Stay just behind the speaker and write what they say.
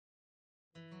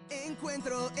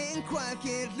encuentro en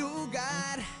cualquier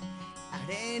lugar.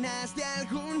 Arenas de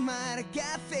algún mar,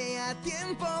 café a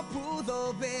tiempo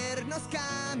pudo vernos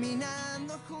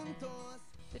caminando juntos.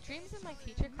 The dreams in my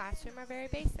future classroom are very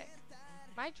basic.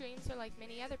 My dreams are like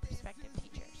many other prospective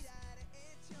teachers.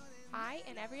 I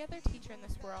and every other teacher in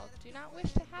this world do not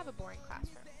wish to have a boring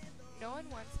classroom. No one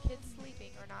wants kids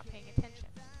sleeping or not paying attention.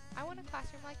 I want a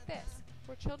classroom like this,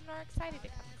 where children are excited to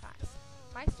come to class.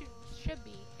 My students should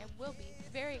be and will be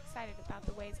very excited about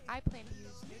the ways I plan to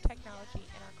use new technology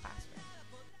in our classroom.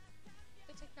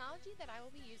 The technology that I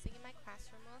will be using in my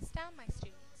classroom will astound my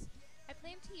students. I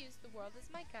plan to use the world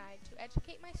as my guide to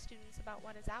educate my students about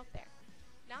what is out there,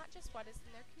 not just what is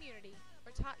in their community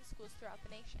or taught in schools throughout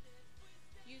the nation.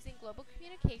 Using global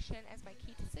communication as my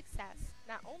key to success,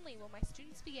 not only will my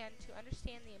students begin to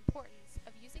understand the importance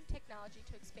of using technology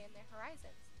to expand their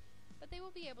horizons, but they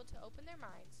will be able to open their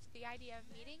minds to the idea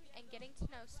of meeting and getting to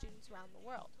know students around the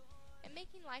world, and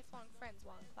making lifelong friends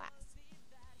while in class.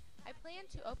 I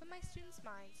plan to open my students'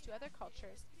 minds to other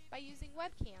cultures by using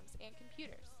webcams and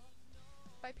computers.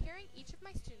 By pairing each of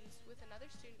my students with another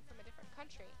student from a different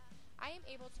country, I am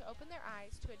able to open their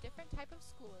eyes to a different type of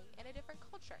schooling and a different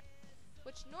culture,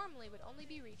 which normally would only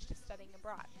be reached studying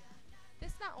abroad.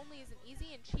 This not only is an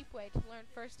easy and cheap way to learn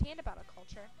firsthand about a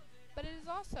culture, but it is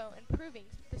also improving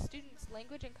the students'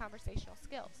 language and conversational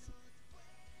skills.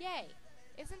 Yay!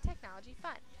 Isn't technology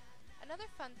fun? Another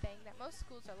fun thing that most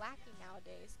schools are lacking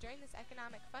nowadays during this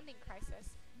economic funding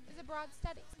crisis is abroad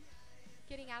studies.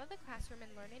 Getting out of the classroom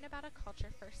and learning about a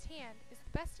culture firsthand is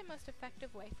the best and most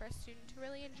effective way for a student to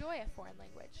really enjoy a foreign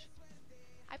language.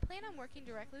 I plan on working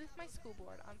directly with my school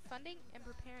board on funding and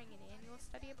preparing an annual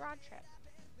study abroad trip,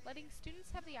 letting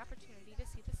students have the opportunity to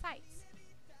see the sights,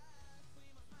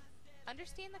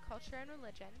 understand the culture and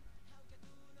religion,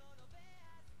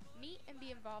 meet and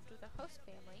be involved with a host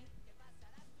family,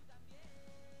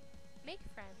 make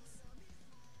friends,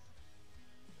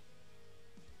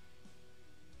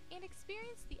 and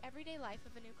experience the everyday life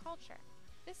of a new culture.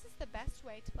 This is the best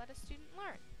way to let a student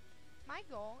learn. My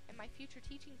goal in my future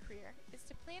teaching career is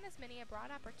to plan as many abroad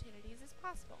opportunities as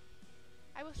possible.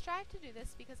 I will strive to do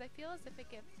this because I feel as if it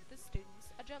gives the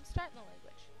students a jump start in the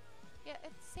language. Yet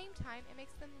at the same time, it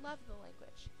makes them love the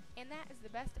language, and that is the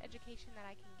best education that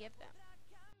I can give them.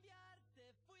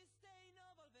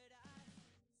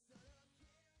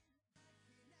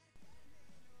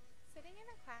 Sitting in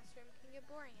a classroom can get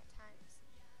boring at times,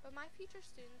 but my future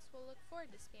students will look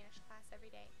forward to Spanish class every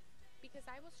day, because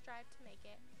I will strive to make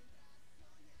it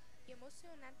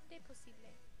emocionante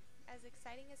posible, as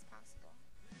exciting as possible.